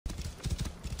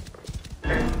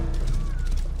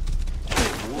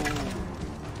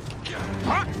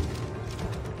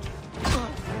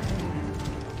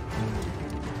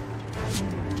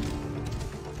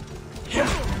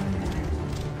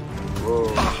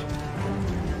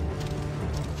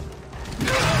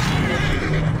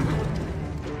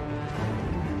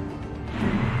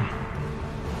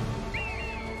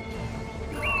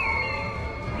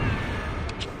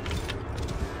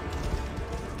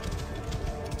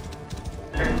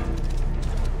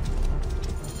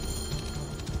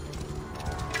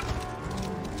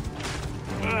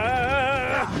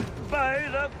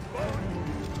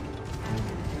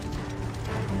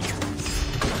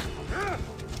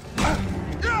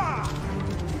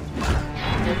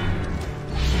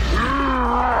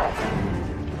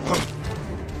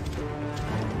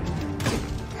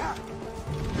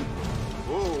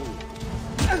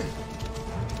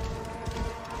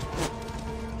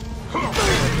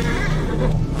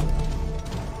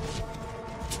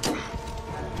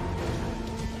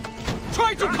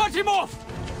Try to cut him off!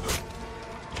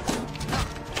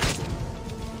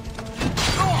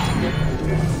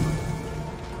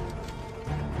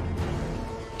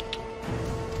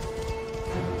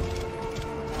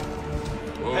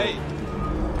 Hey!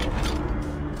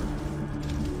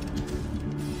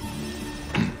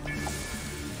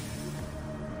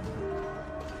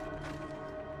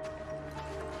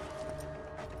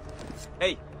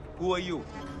 Hey, who are you?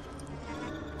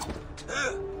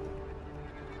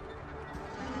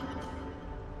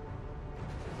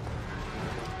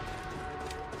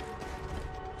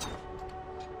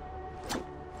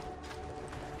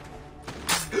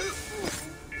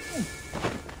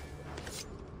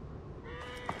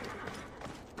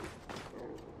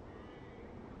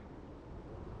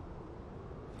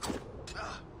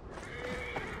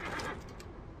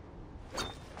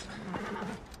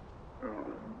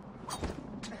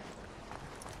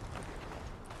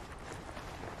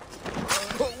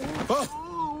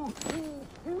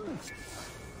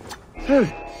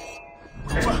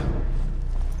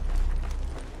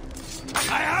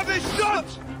 I have a shot!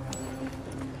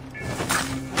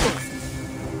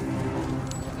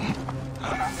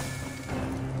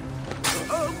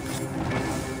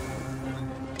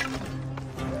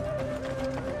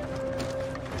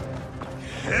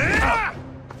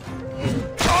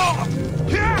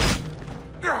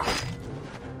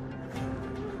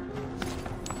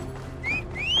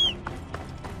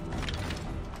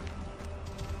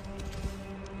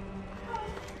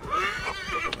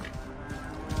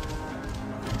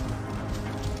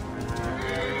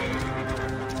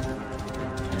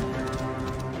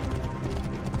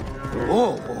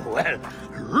 Oh, well,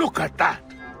 look at that.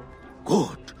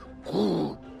 Good,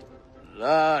 good.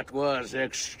 That was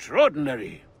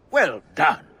extraordinary. Well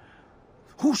done.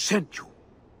 Who sent you?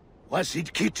 Was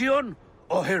it Kition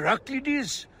or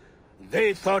Heraclides?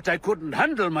 They thought I couldn't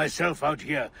handle myself out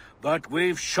here, but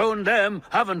we've shown them,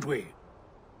 haven't we?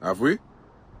 Have we?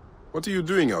 What are you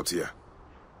doing out here?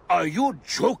 Are you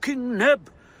joking, Neb?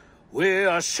 We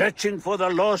are searching for the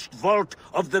lost vault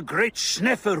of the great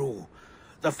Sneferu,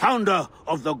 the founder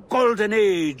of the golden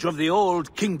age of the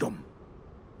Old Kingdom.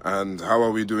 And how are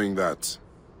we doing that?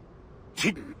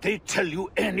 Didn't they tell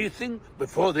you anything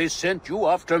before they sent you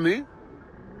after me?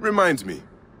 Remind me.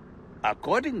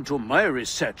 According to my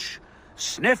research,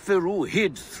 Sneferu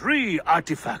hid 3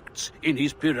 artifacts in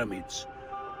his pyramids.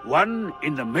 One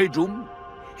in the Medum,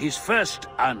 his first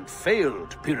and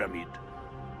failed pyramid.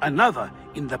 Another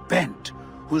in the Bent,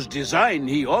 whose design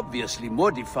he obviously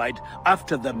modified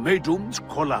after the Medum's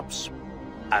collapse.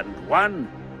 And one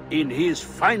in his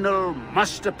final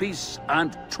masterpiece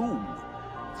and tomb,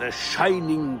 the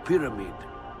Shining Pyramid.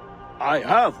 I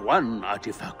have one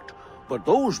artifact, but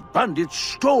those bandits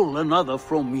stole another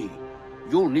from me.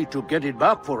 You'll need to get it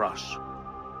back for us.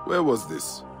 Where was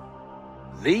this?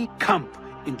 They camp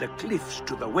in the cliffs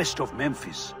to the west of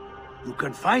Memphis. You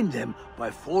can find them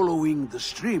by following the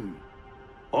stream.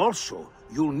 Also,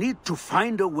 you'll need to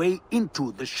find a way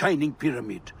into the Shining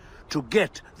Pyramid to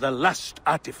get the last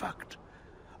artifact.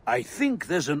 I think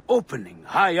there's an opening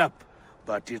high up,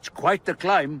 but it's quite the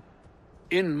climb.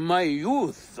 In my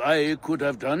youth, I could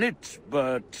have done it,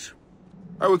 but...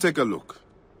 I will take a look.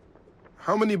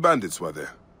 How many bandits were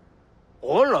there?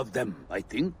 all of them, I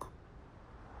think.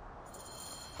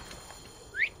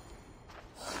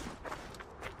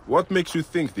 What makes you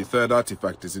think the third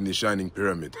artifact is in the Shining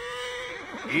Pyramid?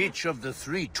 Each of the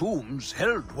 3 tombs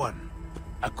held one,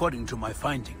 according to my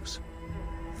findings.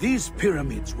 These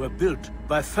pyramids were built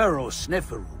by Pharaoh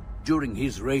Sneferu during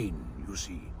his reign, you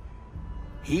see.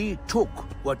 He took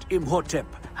what Imhotep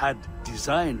had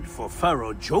designed for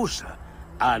Pharaoh Djoser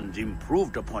and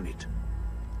improved upon it.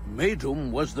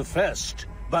 Meidum was the first,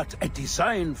 but a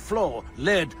design flaw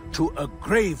led to a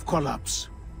grave collapse.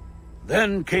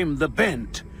 Then came the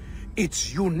Bent.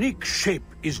 Its unique shape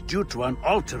is due to an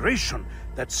alteration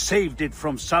that saved it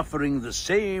from suffering the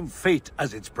same fate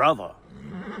as its brother.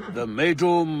 The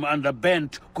Meidum and the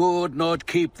Bent could not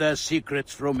keep their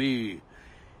secrets from me.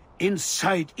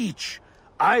 Inside each,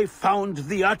 I found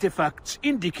the artifacts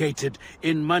indicated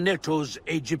in Manetto's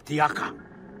Aegyptiaca.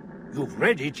 You've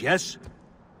read it, yes?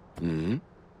 Mm-hmm.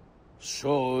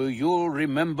 So you'll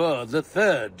remember the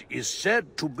third is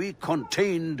said to be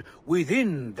contained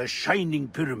within the Shining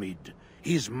Pyramid,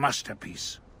 his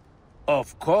masterpiece.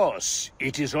 Of course,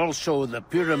 it is also the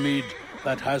pyramid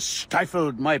that has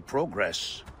stifled my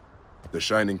progress. The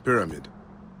Shining Pyramid?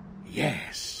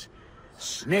 Yes.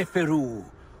 Sneferu,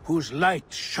 whose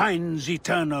light shines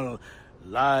eternal,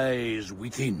 lies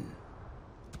within.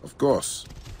 Of course.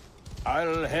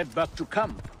 I'll head back to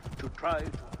camp to try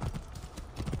to...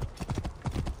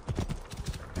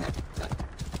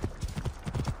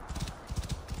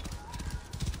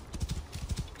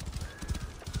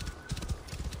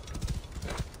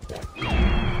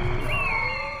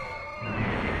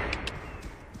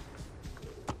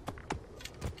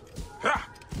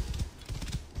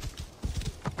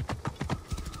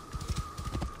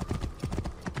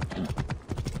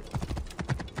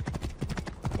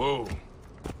 Whoa.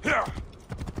 Yeah.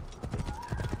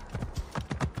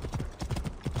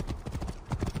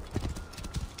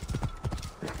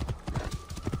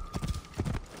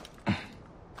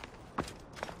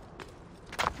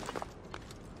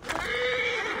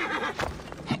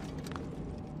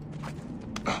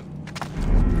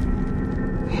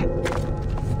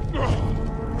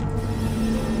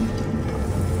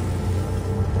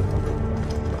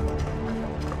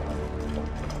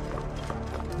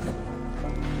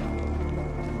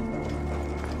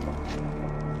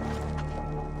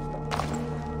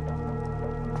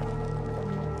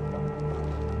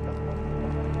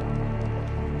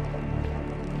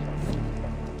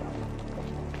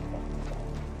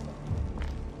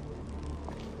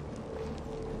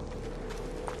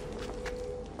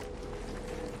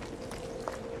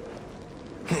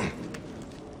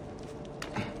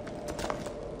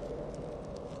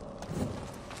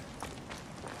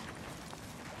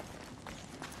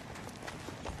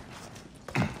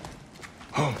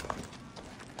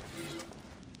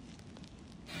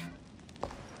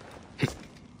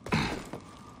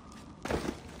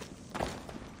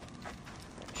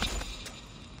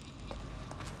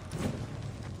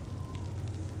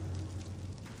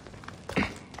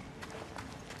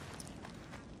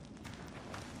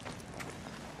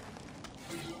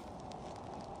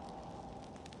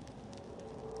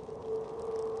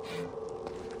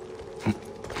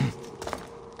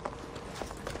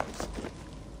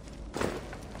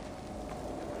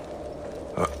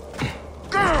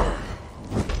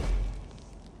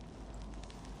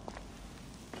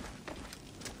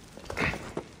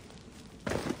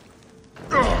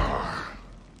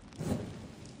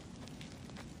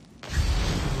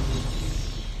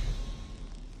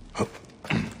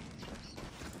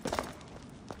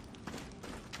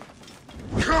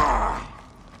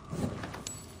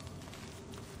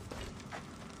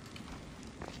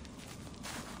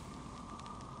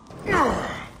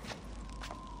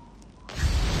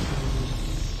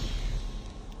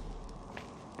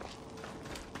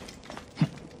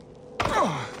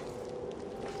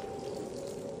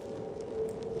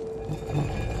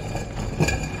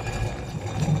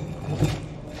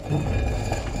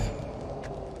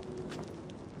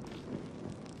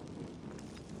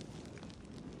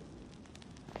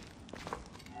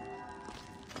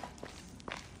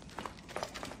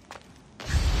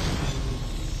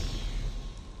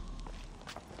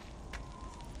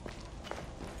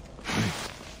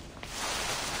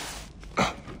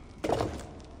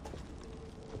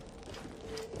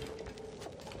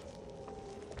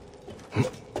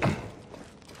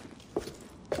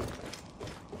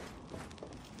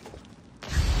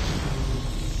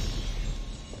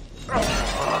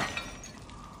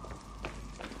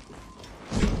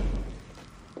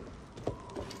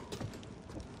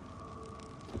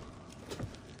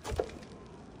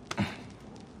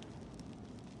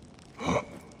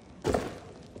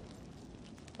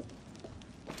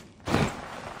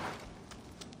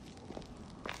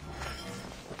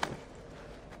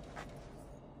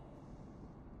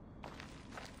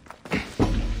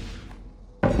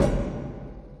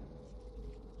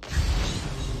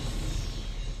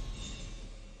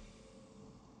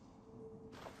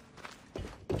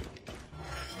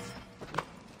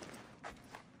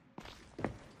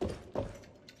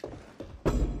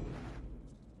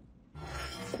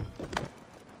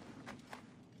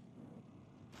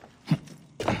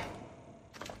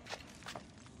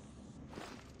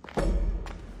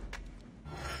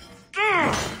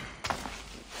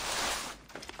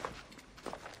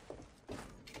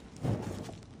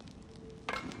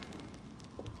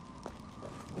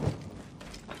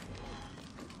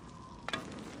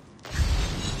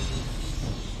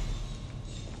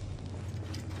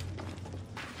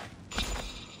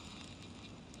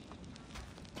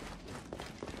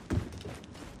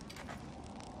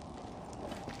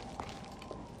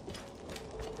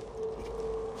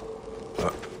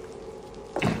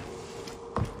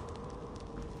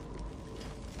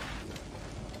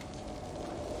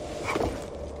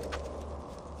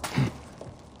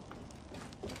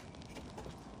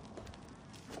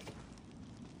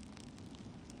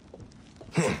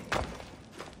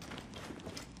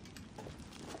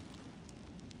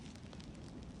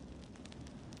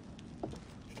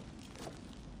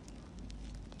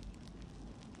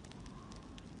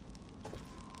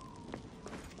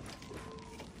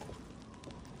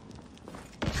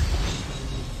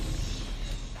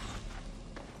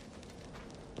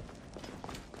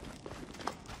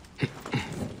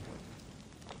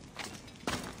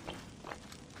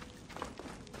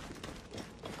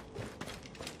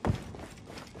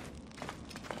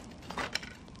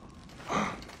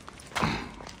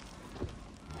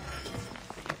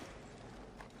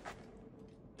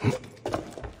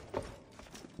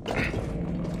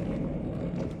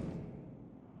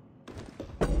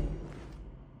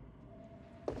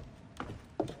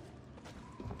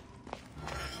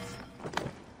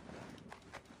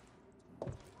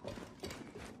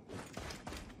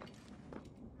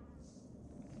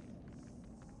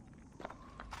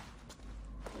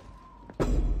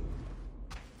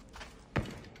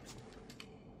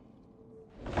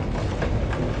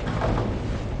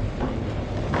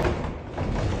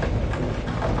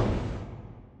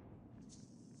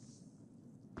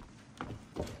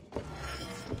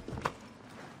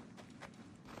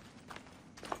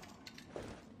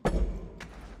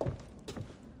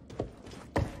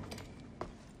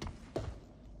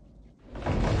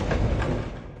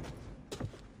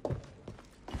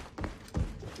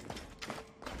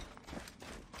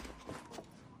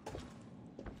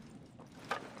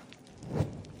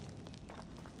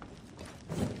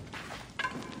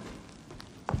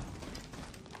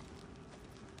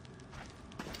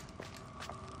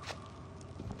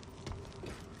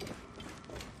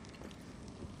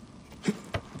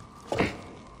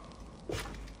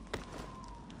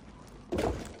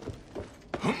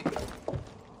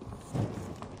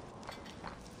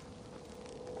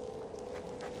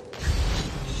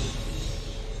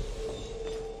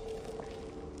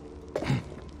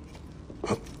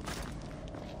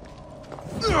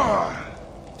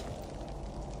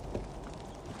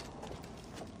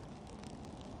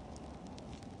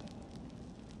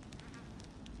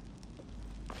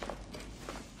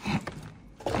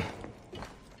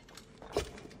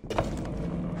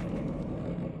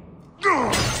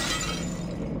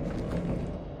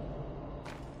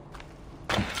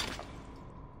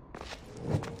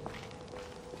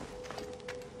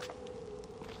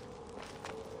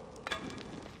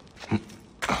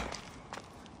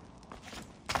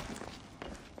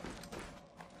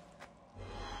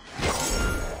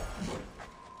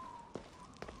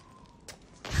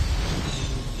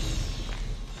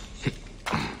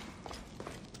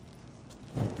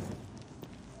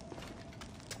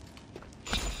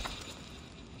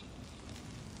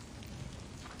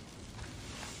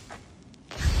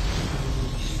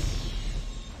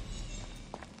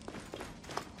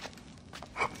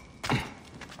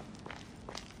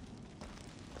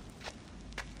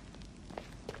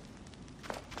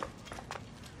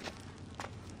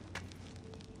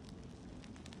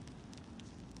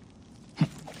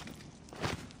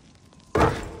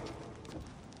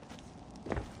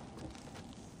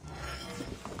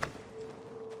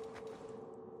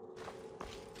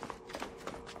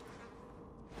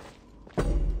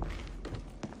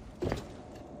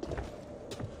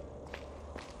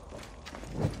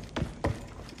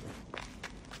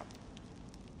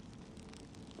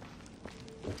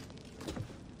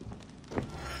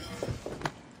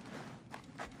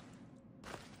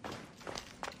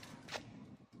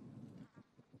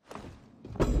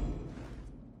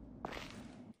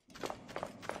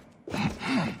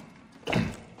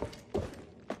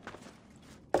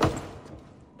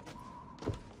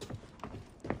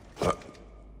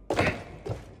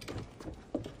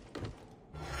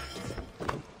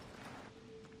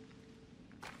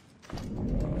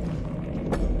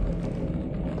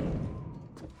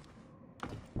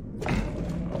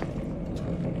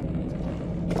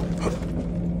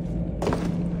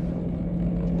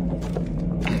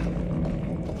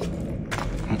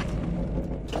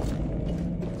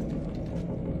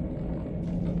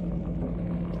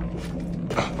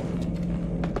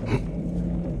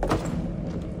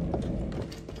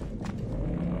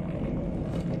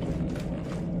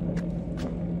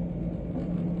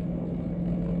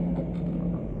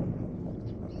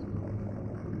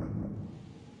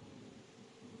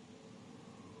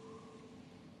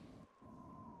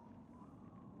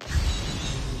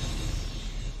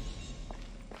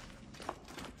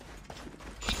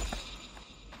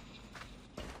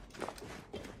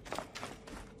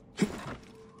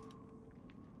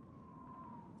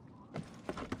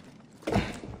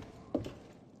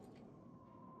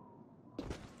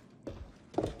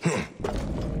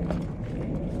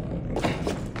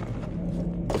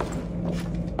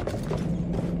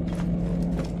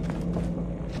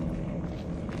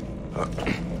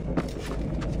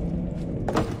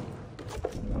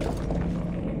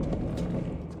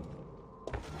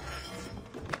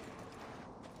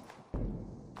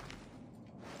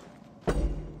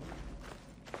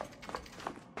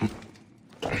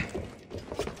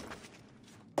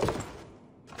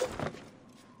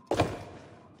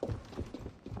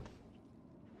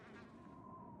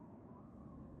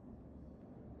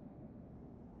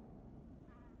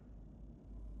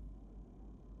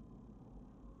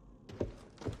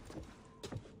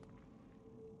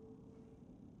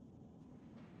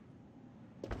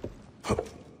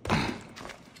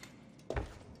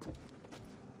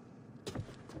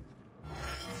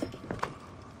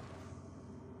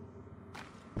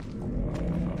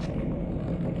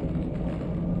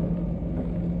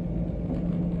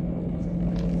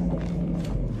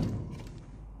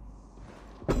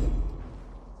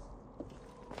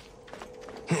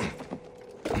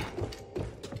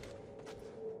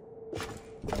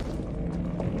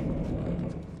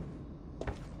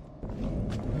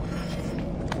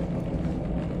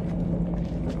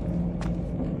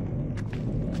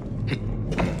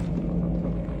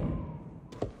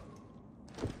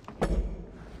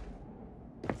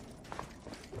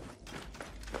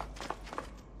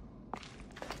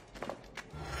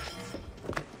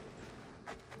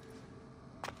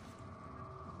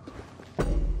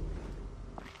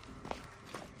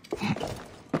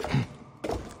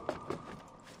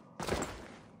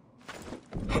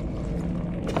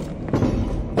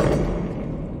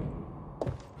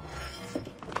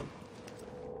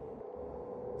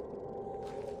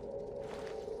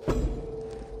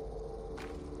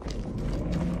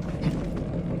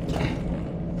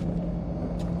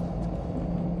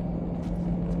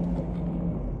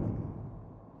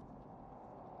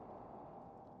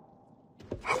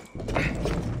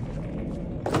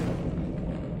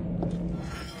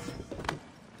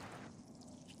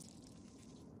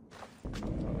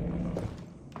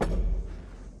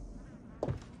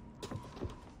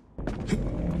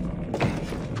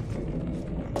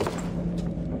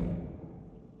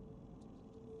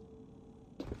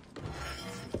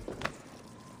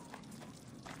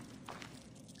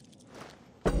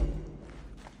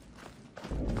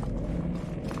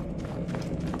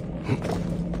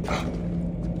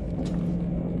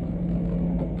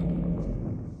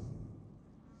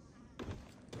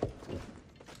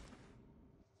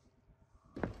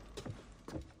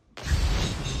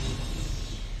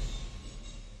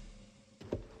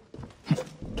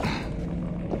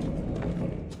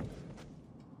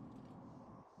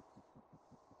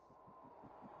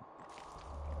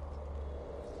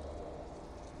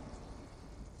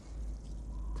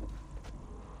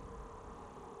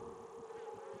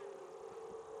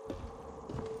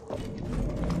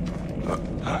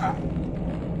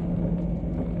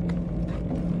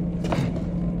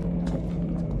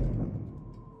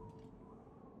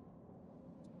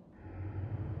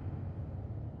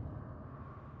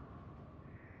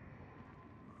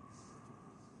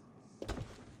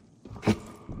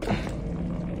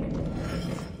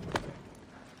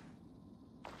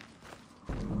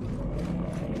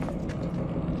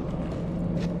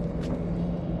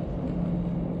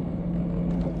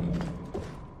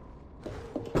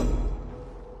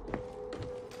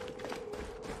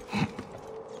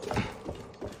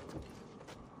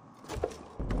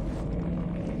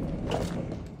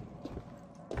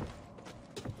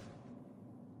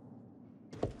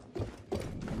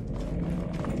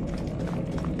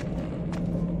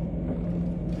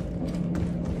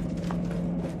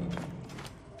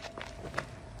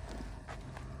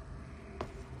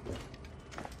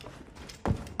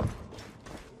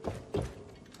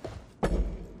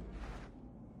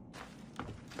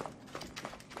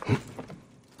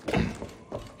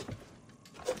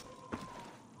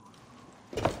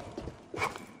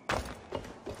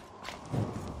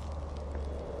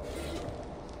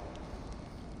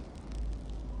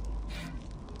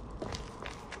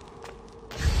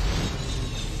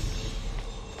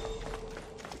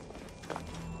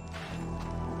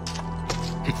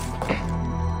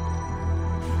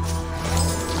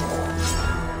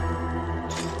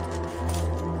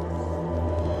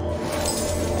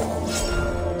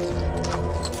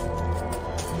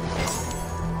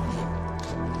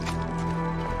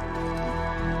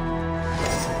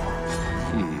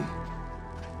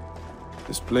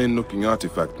 This plain-looking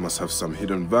artifact must have some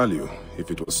hidden value if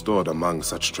it was stored among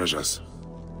such treasures.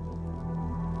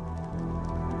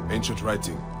 Ancient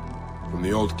writing from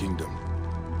the Old Kingdom.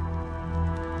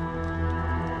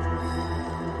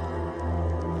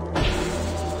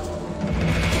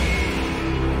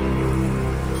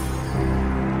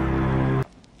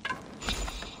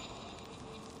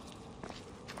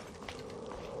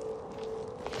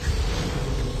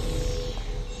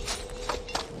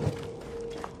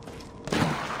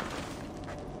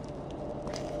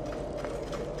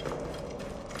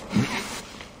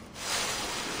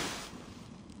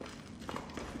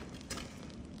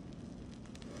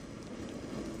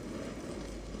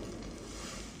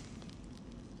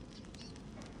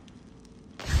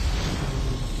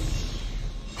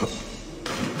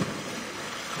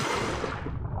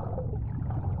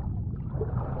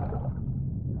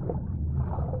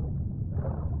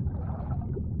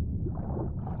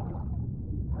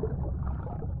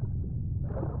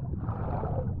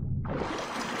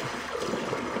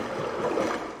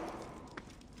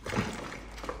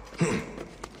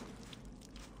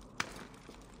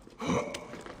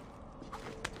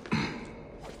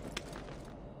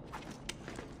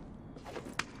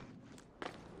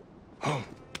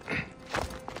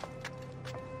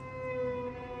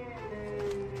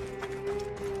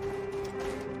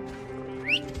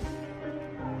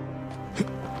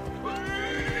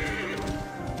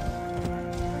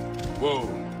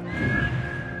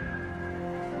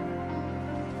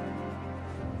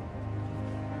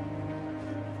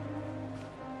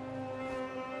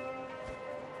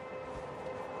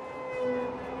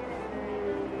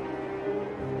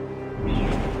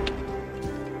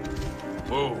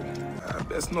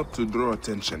 Best not to draw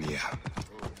attention here.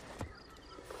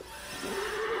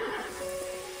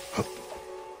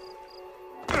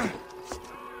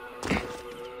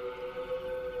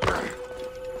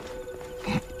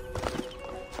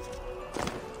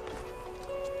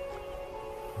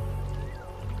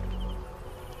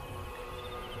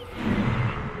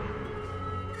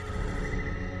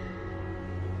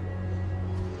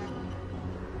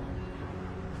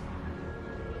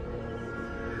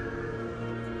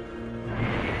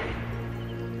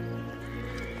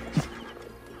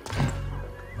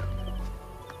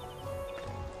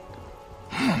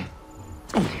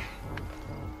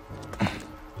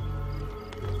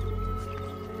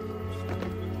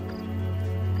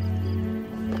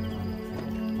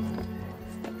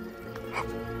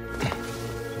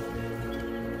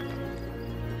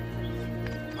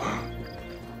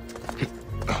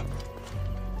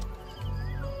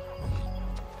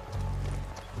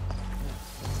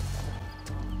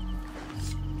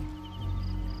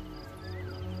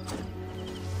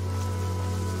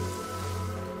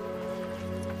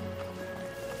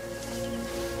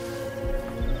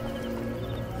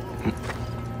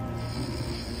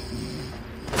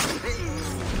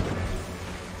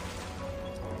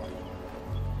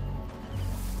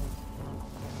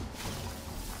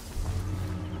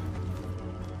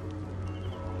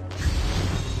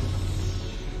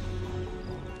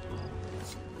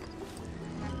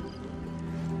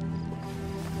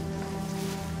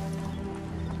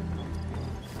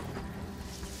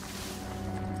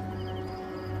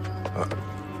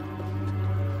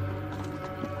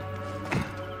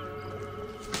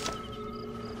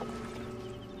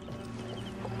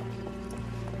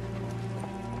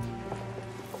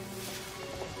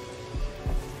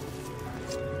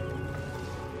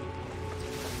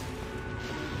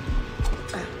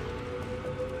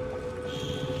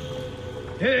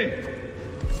 Hey!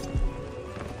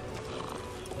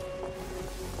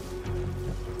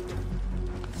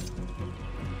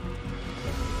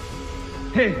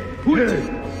 Hey! Who is it?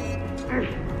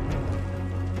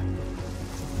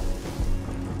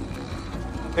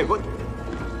 Hey, what?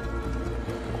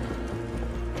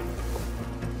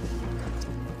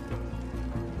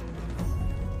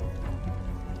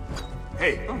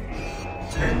 Hey!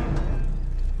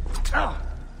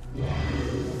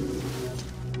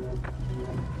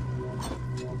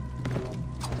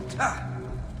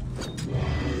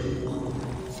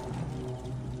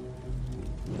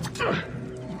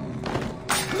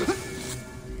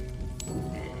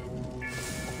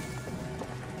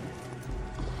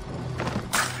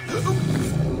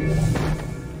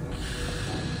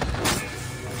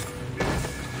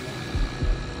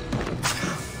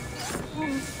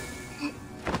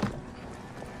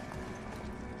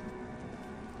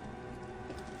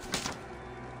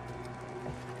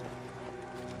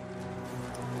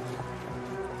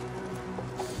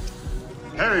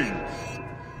 Hey!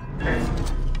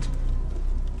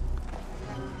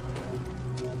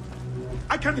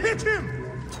 I can hit him!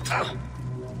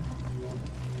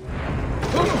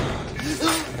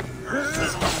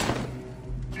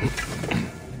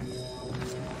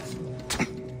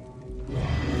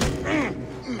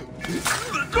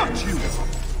 Got you!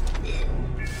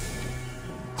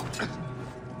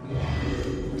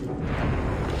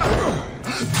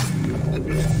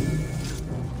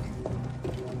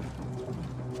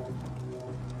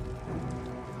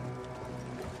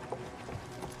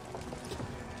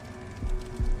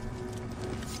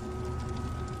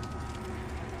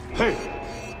 Hey!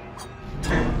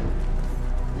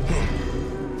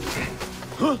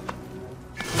 Huh?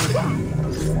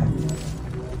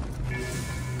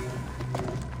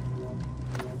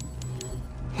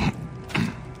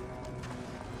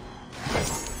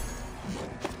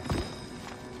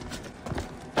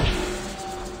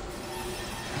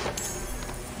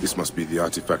 This must be the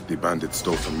artifact the bandits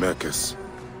stole from Mercus.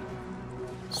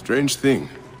 Strange thing.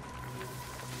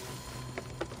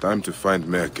 Time to find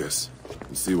Mercus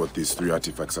and see what these three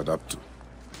artifacts add up to.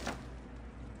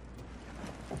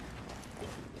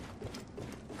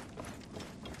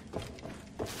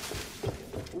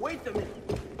 Wait a minute!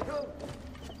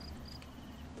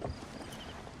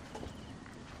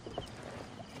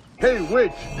 Hey,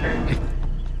 witch!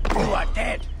 You are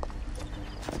dead.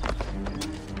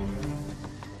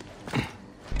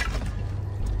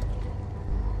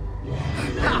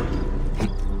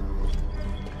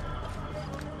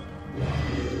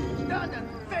 Stand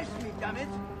and face me, damn it!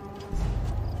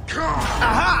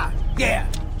 Aha! Yeah.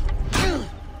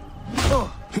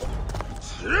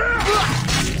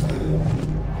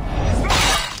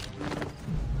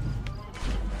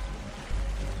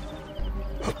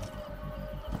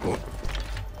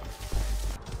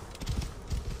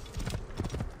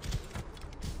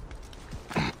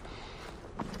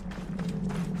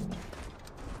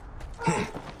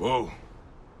 Whoa.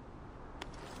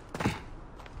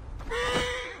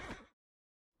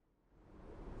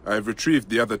 I've retrieved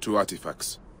the other two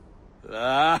artifacts.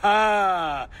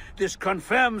 Aha! This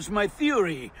confirms my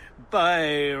theory.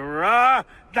 By Ra,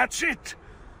 that's it!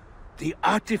 The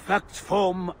artifacts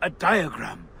form a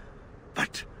diagram,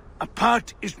 but a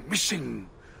part is missing.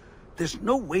 There's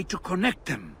no way to connect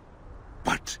them.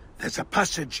 But there's a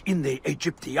passage in the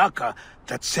Egyptiaca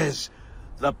that says,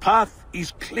 "The path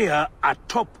is clear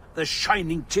atop the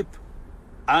shining tip."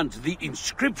 And the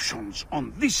inscriptions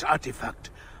on this artifact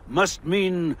must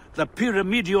mean the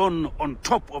Pyramidion on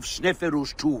top of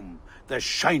Sneferu's tomb, the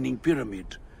Shining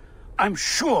Pyramid. I'm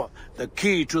sure the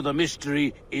key to the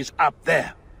mystery is up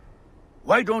there.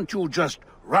 Why don't you just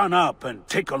run up and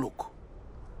take a look?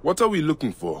 What are we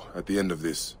looking for at the end of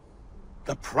this?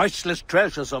 The priceless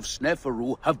treasures of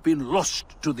Sneferu have been lost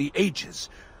to the ages.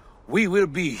 We will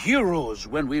be heroes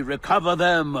when we recover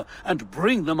them and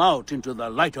bring them out into the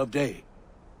light of day.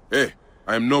 Hey,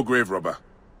 I am no grave robber.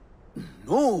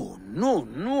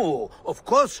 No, of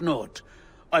course not.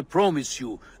 I promise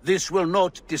you, this will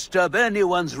not disturb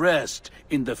anyone's rest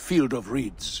in the field of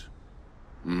reeds.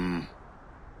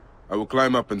 I will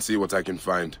climb up and see what I can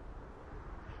find.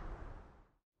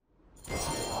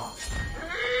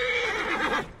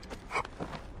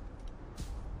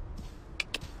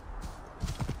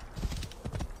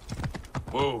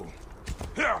 Whoa.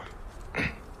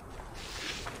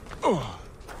 Oh.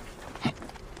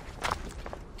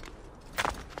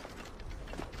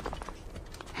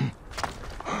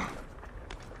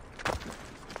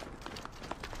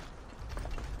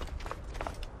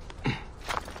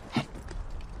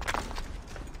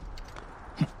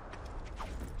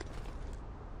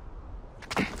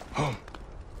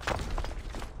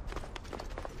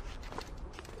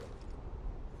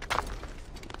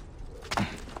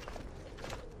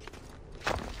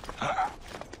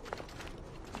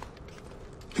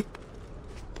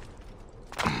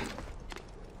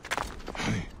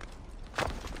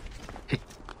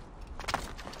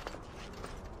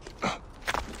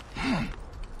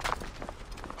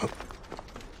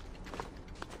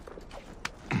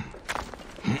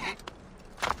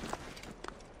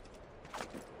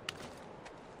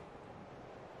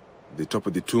 The top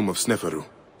of the tomb of Sneferu.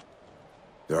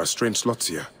 There are strange slots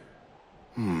here.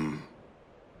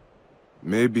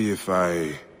 Maybe if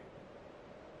I...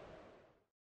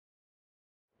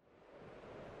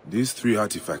 These three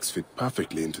artifacts fit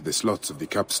perfectly into the slots of the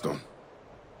capstone.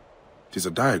 It is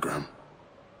a diagram.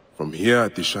 From here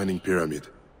at the Shining Pyramid,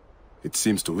 it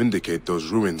seems to indicate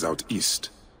those ruins out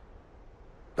east.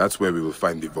 That's where we will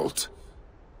find the vault.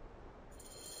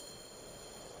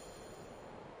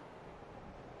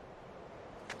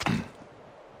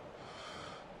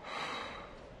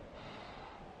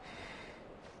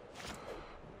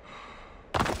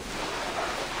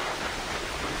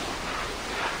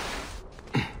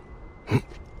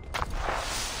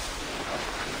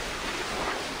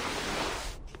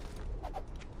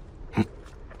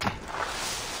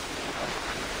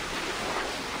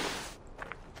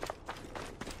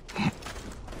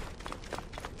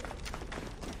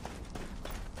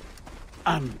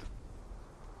 And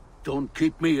don't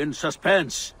keep me in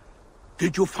suspense.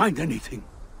 Did you find anything?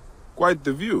 Quite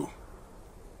the view.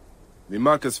 The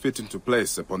markers fit into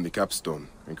place upon the capstone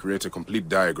and create a complete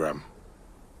diagram.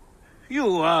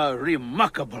 You are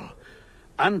remarkable.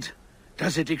 And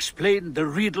does it explain the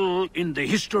riddle in the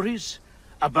histories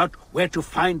about where to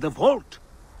find the vault?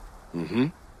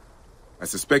 I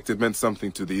suspect it meant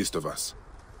something to the east of us.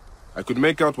 I could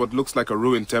make out what looks like a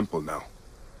ruined temple now.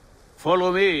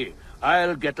 Follow me.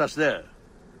 I'll get us there.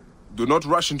 Do not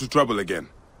rush into trouble again.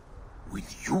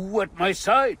 With you at my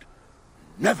side?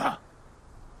 Never.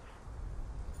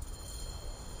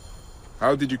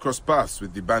 How did you cross paths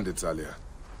with the bandits earlier?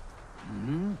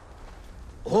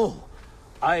 Oh,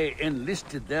 I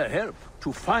enlisted their help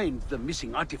to find the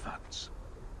missing artifacts.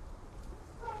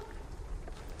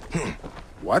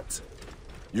 What?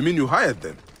 You mean you hired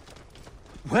them?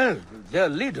 Well, their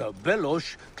leader,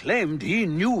 Belosh, claimed he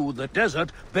knew the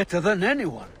desert better than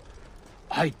anyone.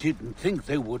 I didn't think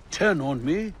they would turn on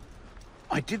me.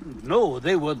 I didn't know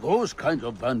they were those kinds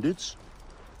of bandits.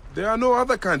 There are no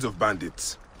other kinds of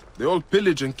bandits. They all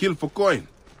pillage and kill for coin.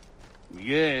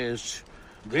 Yes,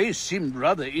 they seemed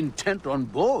rather intent on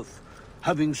both,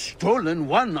 having stolen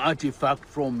one artifact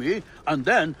from me and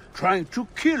then trying to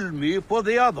kill me for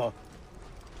the other.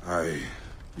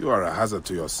 You are a hazard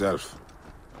to yourself.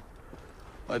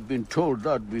 I've been told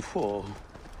that before.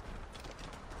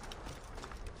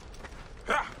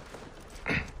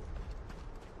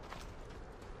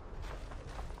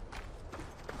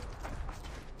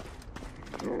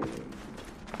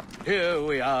 Here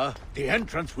we are. The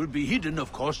entrance will be hidden,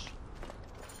 of course.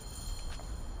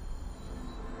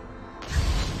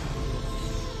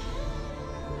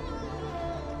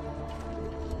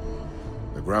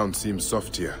 The ground seems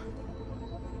soft here.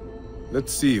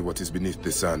 Let's see what is beneath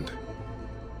the sand.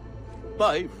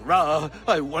 By Ra,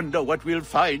 I wonder what we'll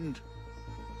find.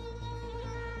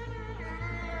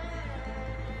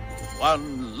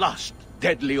 One last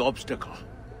deadly obstacle.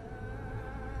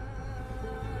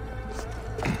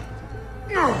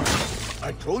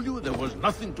 I told you there was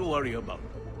nothing to worry about.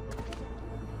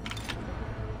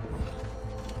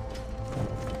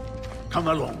 Come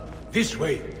along. This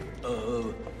way.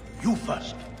 You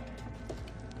first.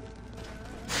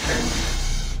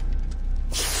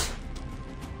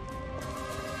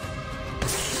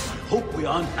 I hope we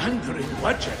aren't angering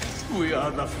Watcher. We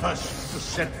are the first to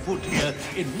set foot here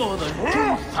in more than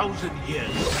 2,000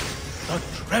 years. The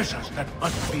treasures that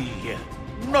must be here.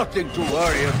 Nothing to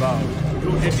worry about.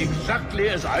 You did exactly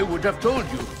as I would have told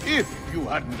you, if you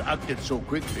hadn't acted so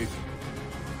quickly.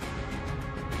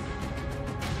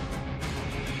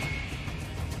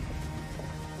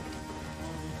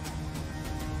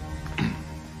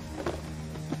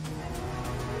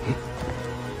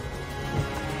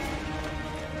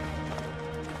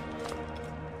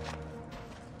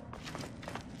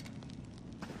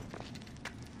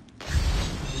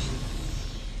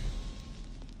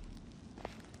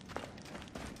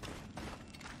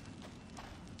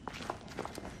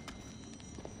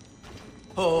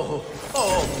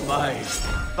 Oh my!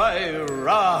 By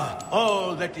Ra,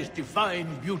 all that is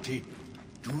divine beauty.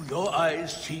 Do your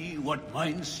eyes see what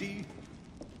mine see?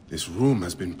 This room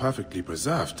has been perfectly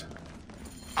preserved.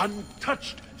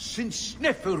 Untouched since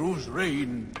Sneferu's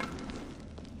reign.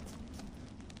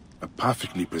 A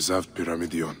perfectly preserved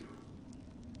Pyramidion.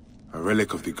 A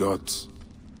relic of the gods,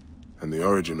 and the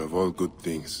origin of all good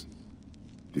things.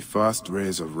 The first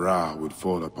rays of Ra would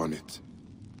fall upon it,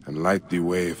 and light the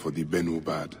way for the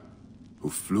Benubad, who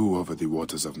flew over the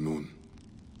waters of Noon.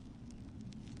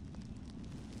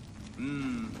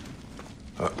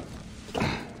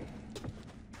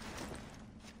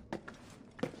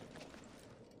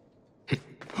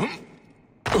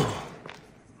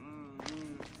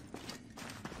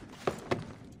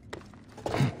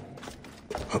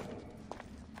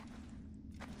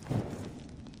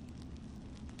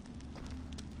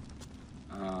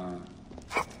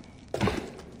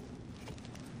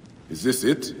 Is this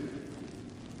it?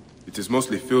 It is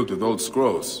mostly filled with old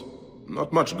scrolls.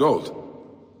 Not much gold.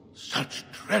 Such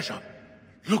treasure!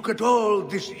 Look at all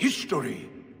this history!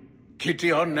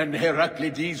 Kition and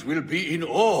Heraclides will be in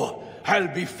awe. I'll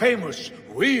be famous.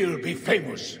 We'll be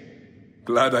famous.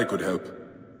 Glad I could help.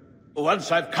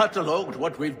 Once I've catalogued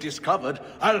what we've discovered,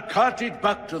 I'll cart it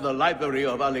back to the Library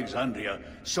of Alexandria,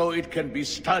 so it can be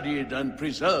studied and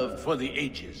preserved for the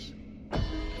ages.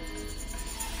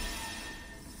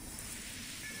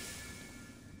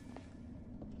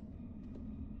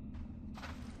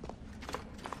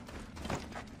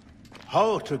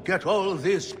 How to get all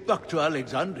this back to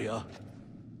Alexandria?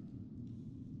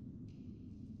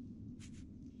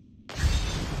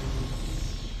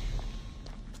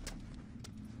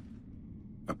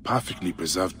 A perfectly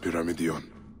preserved Pyramidion.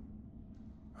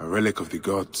 A relic of the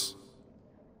gods,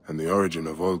 and the origin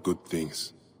of all good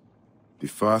things. The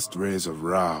first rays of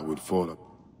Ra would fall up.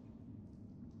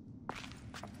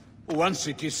 Once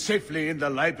it is safely in the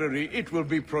library, it will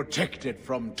be protected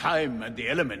from time and the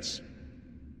elements.